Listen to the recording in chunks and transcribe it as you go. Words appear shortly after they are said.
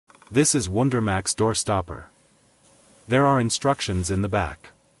This is Wundermax door stopper. There are instructions in the back.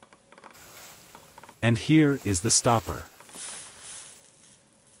 And here is the stopper.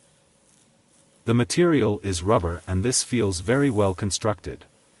 The material is rubber and this feels very well constructed.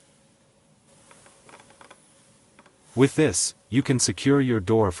 With this, you can secure your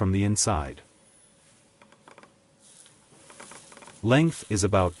door from the inside. Length is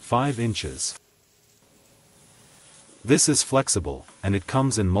about 5 inches. This is flexible, and it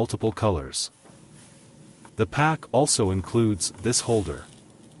comes in multiple colors. The pack also includes this holder.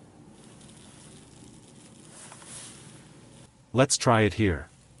 Let's try it here.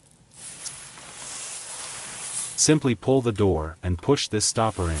 Simply pull the door and push this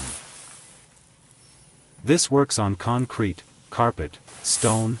stopper in. This works on concrete, carpet,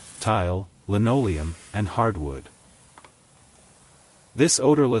 stone, tile, linoleum, and hardwood. This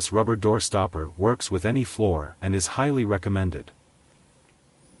odorless rubber door stopper works with any floor and is highly recommended.